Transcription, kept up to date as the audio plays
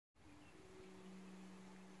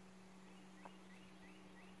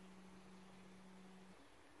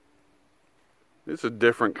It's a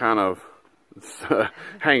different kind of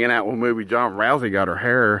hanging out with MovieJohn. Rousey got her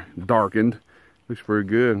hair darkened. Looks pretty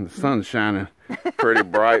good. The sun's shining pretty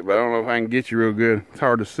bright, but I don't know if I can get you real good. It's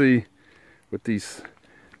hard to see with these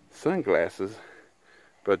sunglasses.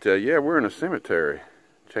 But yeah, we're in a cemetery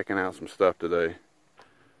checking out some stuff today.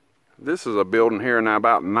 This is a building here. Now,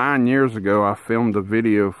 about 9 years ago, I filmed a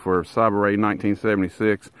video for Cyber Raid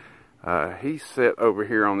 1976. He sat over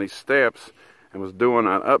here on these steps and was doing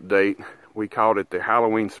an update. We called it the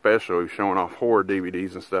Halloween special. He was showing off horror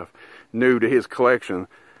DVDs and stuff new to his collection.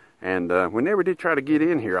 And we never did try to get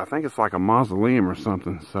in here. I think it's like a mausoleum or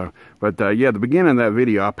something. So, but yeah, the beginning of that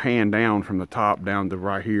video, I panned down from the top down to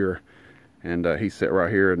right here. And he sat right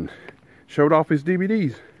here and showed off his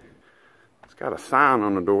DVDs. It's got a sign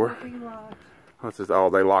on the door. What's this? Oh,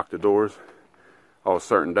 they lock the doors. Oh, a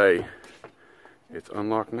certain day. It's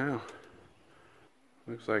unlocked now.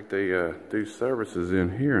 Looks like they do services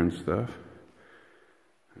in here and stuff.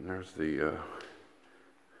 And there's the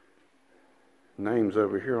names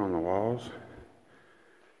over here on the walls.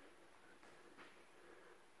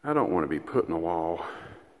 I don't want to be put in a wall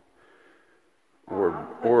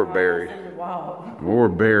or buried. Or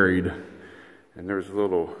buried. And there's a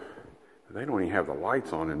little, they don't even have the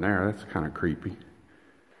lights on in there. That's kind of creepy.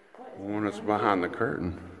 One that's behind the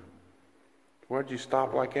curtain. What'd you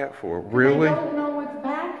stop like that for? Really? I don't know what's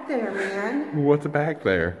back there, man. What's back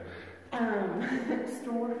there?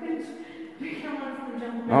 Storage.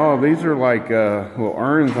 Oh, these are like little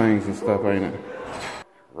urn things and stuff, ain't it?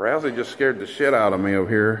 Rousey just scared the shit out of me over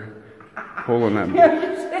here, pulling that.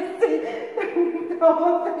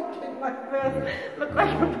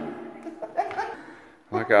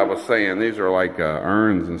 Like I was saying, these are like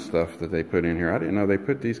urns and stuff that they put in here. I didn't know they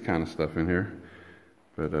put these kind of stuff in here,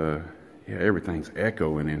 but yeah, everything's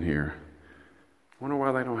echoing in here. Wonder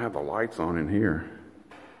why they don't have the lights on in here.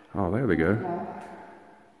 Oh, there they go.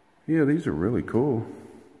 Yeah, these are really cool.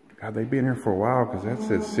 God, they've been here for a while because that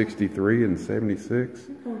says 63 and 76.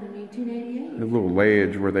 A little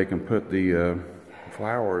ledge where they can put the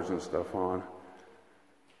flowers and stuff on.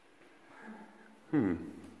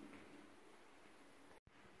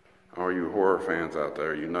 All you horror fans out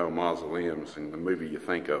there, you know mausoleums, and the movie you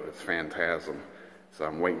think of is Phantasm. So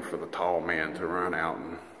I'm waiting for the tall man to run out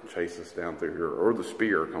and chase us down through here, or the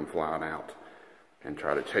spear come flying out and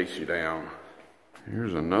try to chase you down.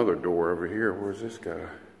 Here's another door over here. Where's this guy?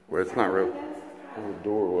 Well, it's not real. There's a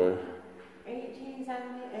doorway.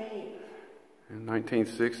 1878. In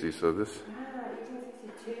 1960, so this.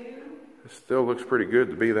 1862. It still looks pretty good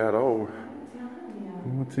to be that old.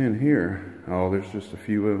 What's in here? Oh, there's just a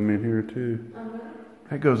few of them in here too.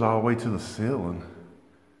 That goes all the way to the ceiling.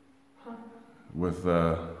 With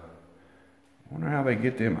I wonder how they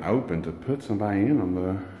get them open to put somebody in them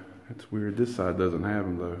though. That's weird. This side doesn't have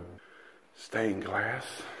them though. Stained glass.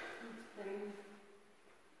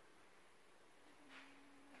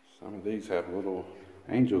 Some of these have little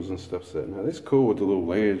angels and stuff set. Now this is cool with the little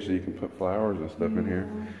ledge so you can put flowers and stuff in here.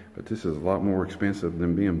 But this is a lot more expensive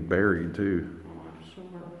than being buried too.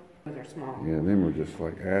 But they're small. Yeah, them are just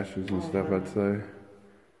like ashes and stuff, I'd say.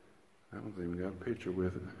 That one's even got a picture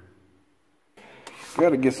with it.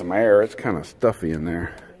 Got to get some air. It's kind of stuffy in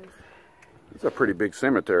there. It's a pretty big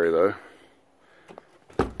cemetery, though.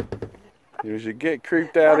 As you get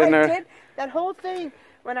creeped out in there. That whole thing,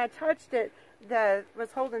 when I touched it, was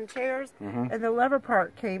holding chairs, and the lever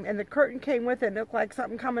part came, and the curtain came with it. It looked like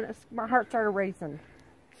something coming. My heart started racing.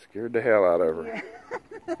 Scared the hell out of her. Yeah.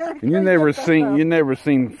 And you never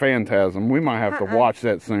seen Phantasm. We might have to watch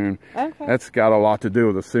that soon. Okay. That's got a lot to do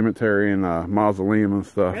with the cemetery and mausoleum and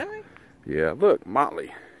stuff. Really? Yeah, look,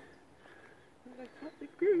 Motley.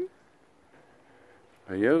 Yeah,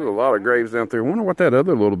 there's a lot of graves down there. I wonder what that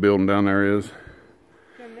other little building down there is.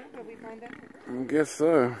 I guess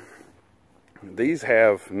so. These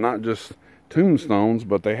have not just tombstones,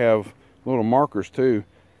 but they have little markers too.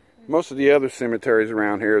 Most of the other cemeteries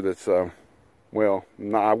around here that's, well,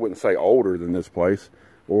 I wouldn't say older than this place,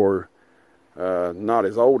 or not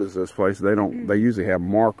as old as this place. They usually have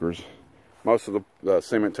markers. Most of the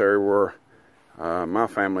cemetery where my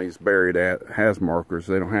family's buried at has markers.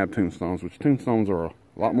 They don't have tombstones, which tombstones are a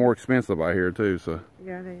lot more expensive out here too. So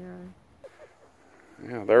yeah, they are.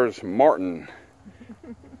 Yeah, there's Martin.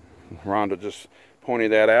 Rhonda just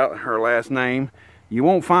pointed that out. Her last name. You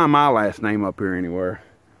won't find my last name up here anywhere.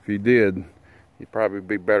 If you did, you'd probably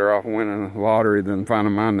be better off winning the lottery than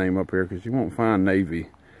finding my name up here, because you won't find Navy.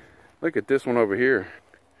 Look at this one over here.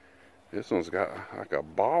 This one's got like a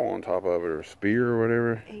ball on top of it, or a spear or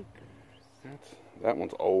whatever. That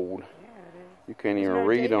one's old. Yeah, it is. You can't even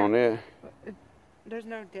read on it. There's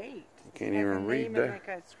no date. You can't even read that. Like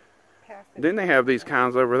a past it. Then they have these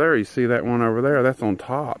kinds over there. You see that one over there? That's on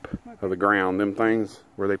top of the ground. Them things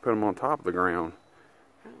where they put them on top of the ground.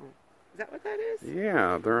 Oh. Is that what that is?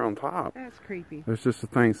 Yeah, they're on top. That's creepy. There's just a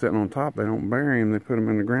thing sitting on top. They don't bury them. They put them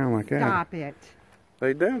in the ground like that. Stop it.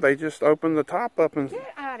 They do. They just open the top up and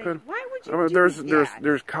Get out of here. Why would you do that?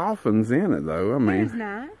 There's coffins in it though. I mean, there's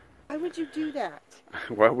not. Why would you do that?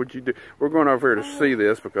 Why would you do? We're going over here to see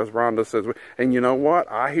this because Rhonda says, and you know what?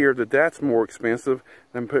 I hear that that's more expensive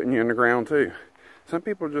than putting you in the ground too. Some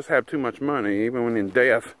people just have too much money, even when in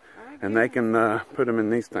death, and they can put them in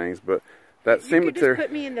these things. But that cemetery. You could just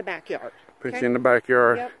put me in the backyard. Put you in the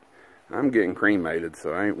backyard. Yep. I'm getting cremated,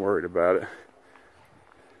 so I ain't worried about it.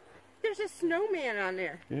 There's a snowman on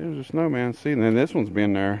there. Yeah, there's a snowman. See, and then this one's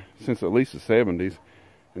been there since at least the 70s.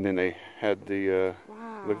 And then they had the,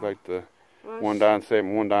 looked like the one died in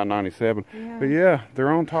 7, one died in 97. Yeah. But yeah,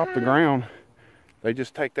 they're on top of the ground. They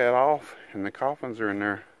just take that off, and the coffins are in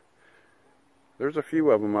there. There's a few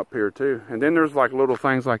of them up here, too. And then there's like little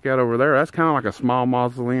things like that over there. That's kind of like a small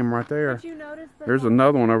mausoleum right there. Did you notice that? There's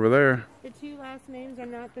another one over there. The two last names are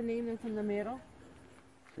not the name that's in the middle?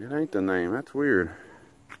 It ain't the name. That's weird.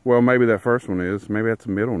 Well, maybe that first one is. Maybe that's a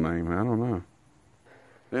middle name. I don't know.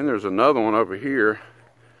 Then there's another one over here.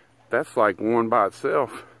 That's like one by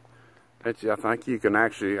itself. That's, I think you can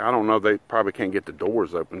actually, I don't know, they probably can't get the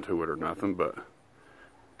doors open to it or nothing, but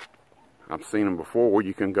I've seen them before where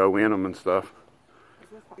you can go in them and stuff.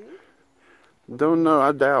 Don't know,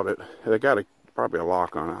 I doubt it. They got probably a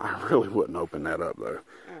lock on it. I really wouldn't open that up though.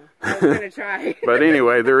 Oh, I was going to try. But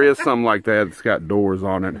anyway, there is something like that that's got doors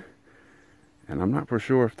on it. And I'm not for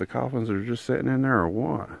sure if the coffins are just sitting in there or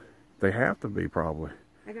what. They have to be probably.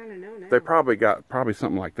 I gotta know now. They probably got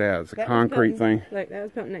something like that. It's a concrete thing. Look, that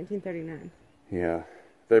was built in 1939. Yeah.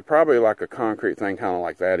 They're probably like a concrete thing kind of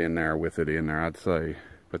like that in there with it in there, I'd say.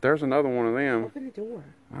 But there's another one of them. Open the door.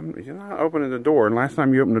 You're not opening the door. And last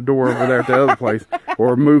time you opened the door over there at the other place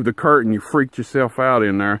or moved the curtain, you freaked yourself out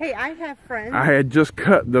in there. Hey, I have friends. I had just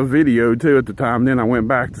cut the video too at the time. Then I went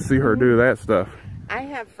back to see her do that stuff. I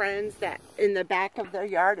have friends that in the back of their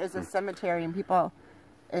yard is a cemetery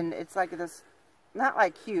and it's like this, not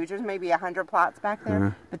like huge, there's maybe 100 plots back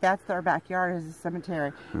there, but that's their backyard is a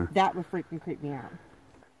cemetery. That would freak me out.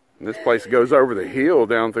 This place goes over the hill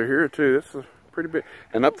down through here too. This is pretty big.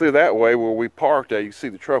 And up through that way where we parked at, you can see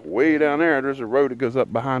the truck way down there. There's a road that goes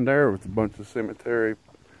up behind there with a bunch of cemetery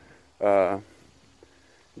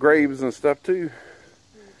graves and stuff too.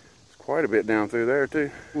 It's quite a bit down through there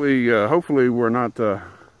too. We hopefully we're not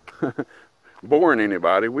boring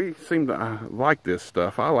anybody. We seem to like this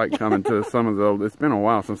stuff. I like coming to some of the, it's been a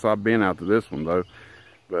while since I've been out to this one though.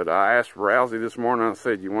 But I asked Rousey this morning, I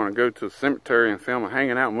said, you want to go to the cemetery and film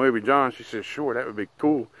hanging out in MovieJohn? She said, sure, that would be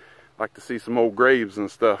cool. Like to see some old graves and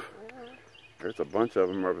stuff. There's a bunch of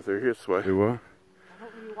them over there this way. Do what?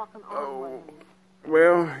 Oh,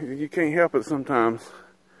 well, you can't help it sometimes.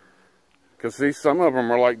 Because see, some of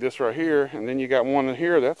them are like this right here, and then you got one in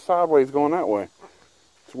here that's sideways going that way.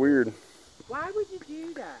 It's weird. Why would you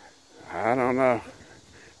do that? I don't know.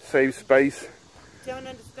 Save space. Don't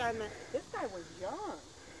understand that. This guy was young.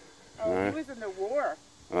 Oh, he was in the war.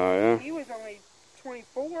 Oh, yeah? He was only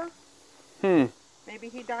 24. Maybe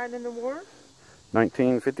he died in the war?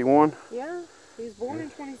 1951? Yeah. He was born in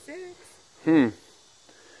 26.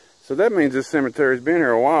 So that means this cemetery's been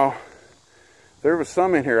here a while. There was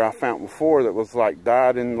some in here I found before that was like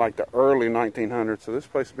died in like the early 1900s. So this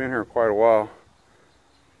place has been here quite a while.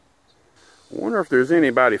 I wonder if there's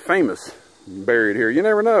anybody famous buried here. You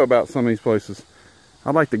never know about some of these places.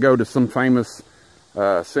 I'd like to go to some famous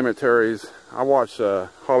cemeteries. I watch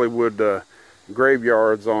Hollywood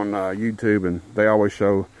graveyards on YouTube, and they always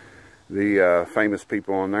show the famous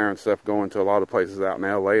people on there and stuff going to a lot of places out in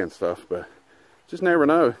LA and stuff, but just never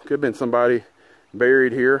know. Could have been somebody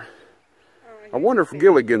buried here. I wonder if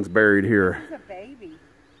Gilligan's buried here. He's a baby.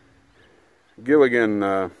 Gilligan,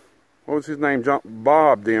 what was his name?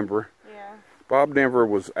 Bob Denver. Yeah. Bob Denver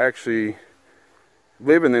was actually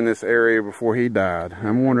living in this area before he died.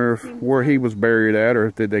 I wonder if where he was buried at, or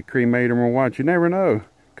if did they cremate him or what. You never know.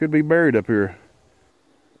 Could be buried up here.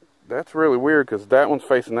 That's really weird because that one's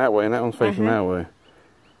facing that way and that one's facing that way.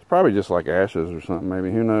 It's probably just like ashes or something,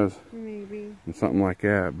 maybe. Who knows? Maybe. And something like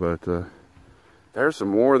that. But there's some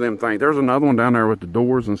more of them things. There's another one down there with the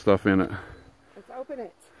doors and stuff in it. Let's open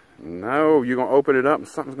it. No, you're going to open it up and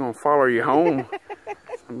something's going to follow you home.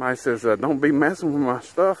 Somebody says, don't be messing with my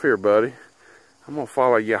stuff here, buddy. I'm going to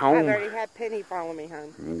follow you home. I've already had Penny follow me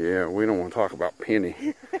home. Yeah, we don't want to talk about Penny.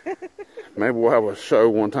 Maybe we'll have a show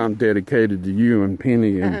one time dedicated to you and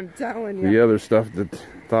Penny and I'm telling you. the other stuff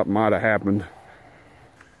that might have happened.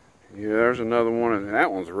 Yeah, there's another one, and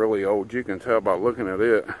that one's really old. You can tell by looking at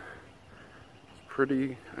it. It's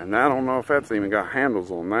pretty, and I don't know if that's even got handles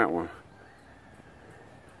on that one.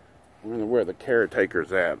 I wonder where the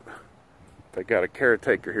caretaker's at. They got a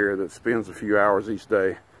caretaker here that spends a few hours each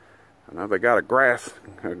day. I know they got a grass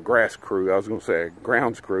crew. I was going to say a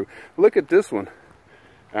grounds crew. Look at this one.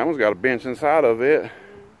 That one's got a bench inside of it.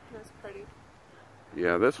 That's pretty.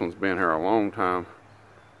 Yeah, this one's been here a long time.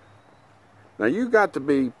 Now you got to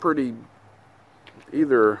be pretty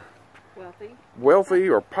either wealthy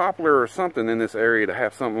or popular or something in this area to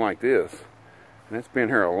have something like this. And it's been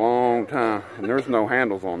here a long time, and there's no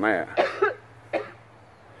handles on that.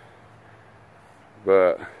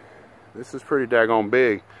 But this is pretty daggone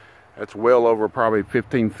big. That's well over probably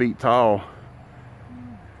 15 feet tall.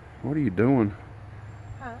 What are you doing?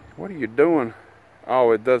 Huh? What are you doing?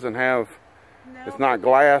 Oh, it doesn't have, No, it's not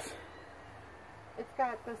glass. It's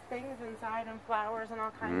got those things inside and flowers and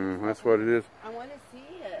all kinds of stuff. That's what it is. I want to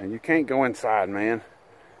see it. And you can't go inside, man.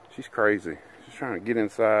 She's crazy. She's trying to get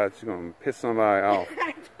inside. She's going to piss somebody off.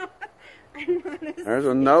 There's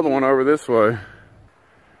another one over this way.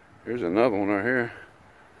 Here's another one right here.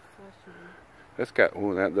 That's got,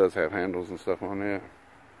 oh, that does have handles and stuff on that.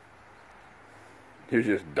 You're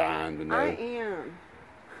just dying to know. I am.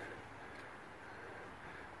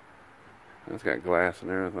 That's got glass and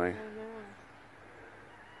everything. I know.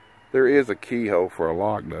 There is a keyhole for a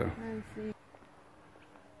lock, though.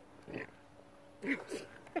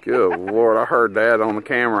 Good Lord, I heard that on the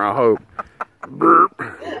camera, I hope. Burp.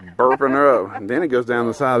 Burping her up. And then it goes down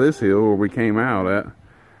the side of this hill where we came out at.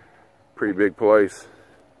 Pretty big place.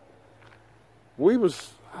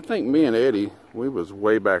 I think me and Eddie, we was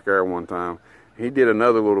way back there one time. He did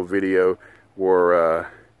another little video where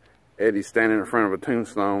Eddie's standing in front of a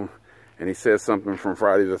tombstone and he says something from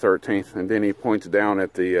Friday the 13th, and then he points down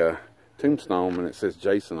at the tombstone and it says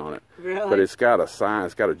Jason on it. Really? But it's got a sign,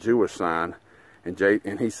 it's got a Jewish sign.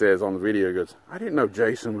 And he says on the video, he goes, I didn't know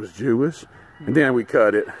Jason was Jewish. And then we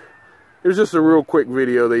cut it. It was just a real quick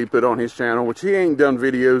video that he put on his channel, which he ain't done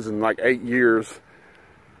videos in like 8 years.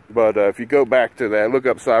 But if you go back to that, look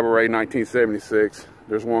up Cyber Ray 1976.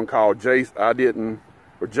 There's one called Jason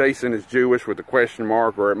is Jewish with a question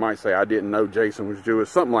mark, or it might say I didn't know Jason was Jewish,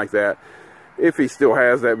 something like that. If he still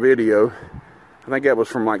has that video. I think that was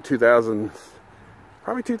from like 2000,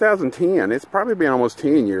 probably 2010. It's probably been almost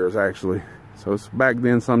 10 years actually. So it's back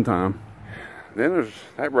then sometime. Then there's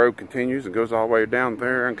that road continues and goes all the way down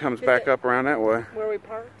there and comes back up around that way. Where we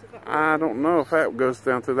parked? I don't know if that goes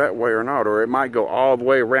down through that way or not, or it might go all the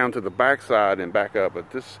way around to the backside and back up.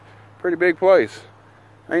 But this is a pretty big place.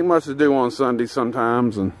 Ain't much to do on Sunday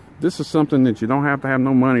sometimes, and this is something that you don't have to have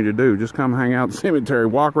no money to do. Just come hang out at the cemetery,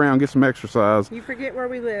 walk around, get some exercise. You forget where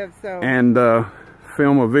we live, so. And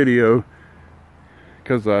film a video.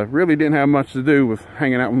 Because I really didn't have much to do with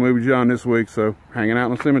hanging out with MovieJohn this week, so hanging out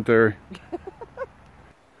in the cemetery.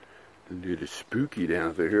 Dude, it's spooky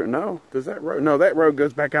down through here. No, does that road? No, that road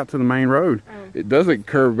goes back out to the main road. Oh. It doesn't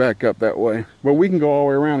curve back up that way. But we can go all the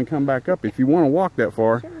way around and come back up if you want to walk that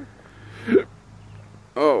far. Sure.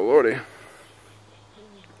 Oh, Lordy.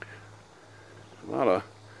 A lot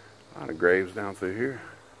of graves down through here.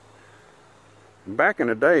 Back in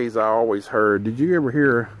the days, I always heard, did you ever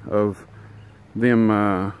hear of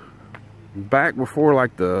them back before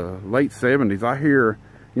like the late 70s? I hear,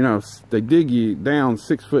 you know, they dig you down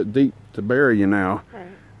 6 foot deep to bury you now. Right.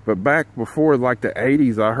 But back before like the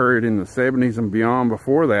 80s, I heard in the 70s and beyond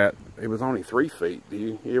before that, it was only 3 feet.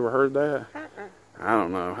 You ever heard that? I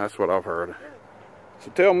don't know. That's what I've heard.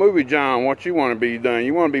 So tell MovieJohn what you want to be done.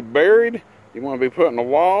 You want to be buried? You want to be put in a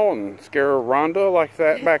wall and scare Rhonda like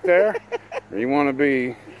that back there? Or you want to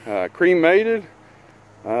be cremated?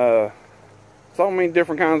 So many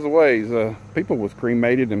different kinds of ways. People was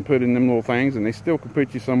cremated and put in them little things, and they still can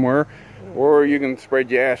put you somewhere, or you can spread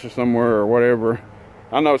your ashes somewhere or whatever.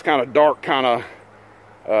 I know it's kind of dark kind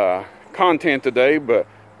of content today, but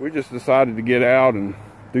we just decided to get out and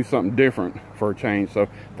do something different for a change. So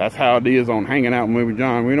that's how it is on hanging out with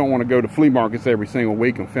MovieJohn. We don't want to go to flea markets every single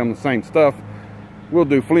week and film the same stuff. We'll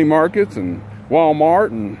do flea markets and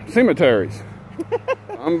Walmart and cemeteries.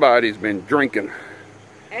 Somebody's been drinking.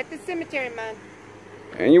 At the cemetery, man.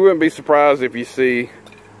 And you wouldn't be surprised if you see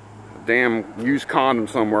a damn used condom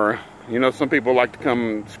somewhere. You know, some people like to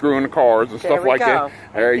come screw in the cars and stuff like that.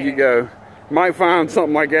 There you go. Might find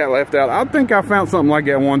something like that left out. I think I found something like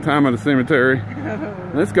that one time at a cemetery.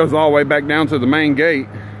 This goes all the way back down to the main gate.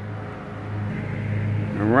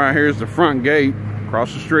 And right here's the front gate.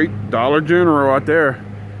 Across the street, Dollar General right there.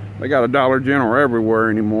 They got a Dollar General everywhere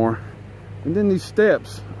anymore. And then these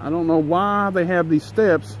steps. I don't know why they have these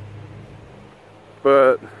steps,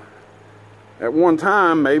 but at one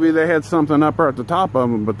time, maybe they had something up there at the top of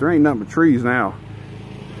them, but there ain't nothing but trees now.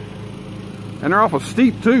 And they're awful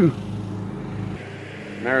steep too.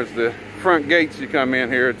 And there's the front gates you come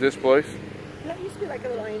in here at this place. That used to be like a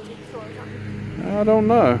little antique store or something. I don't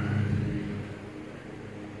know.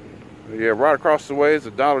 Yeah, right across the way is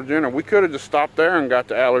the Dollar General. We could have just stopped there and got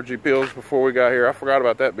the allergy pills before we got here. I forgot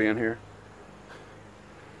about that being here.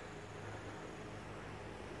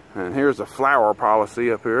 And here's the flower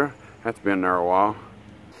policy up here. That's been there a while.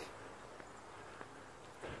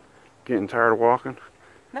 Getting tired of walking?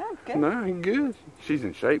 No, good. No, ain't good. She's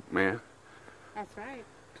in shape, man. That's right.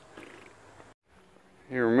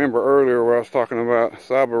 You remember earlier where I was talking about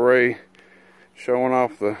Cyber Ray showing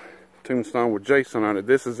off the tombstone with Jason on it.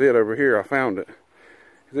 This is it over here. I found it.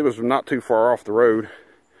 It was not too far off the road.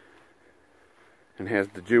 And has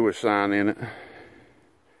the Jewish sign in it.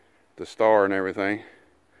 The star and everything.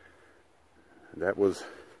 That was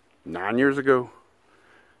 9 years ago.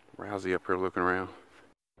 Rousey up here looking around.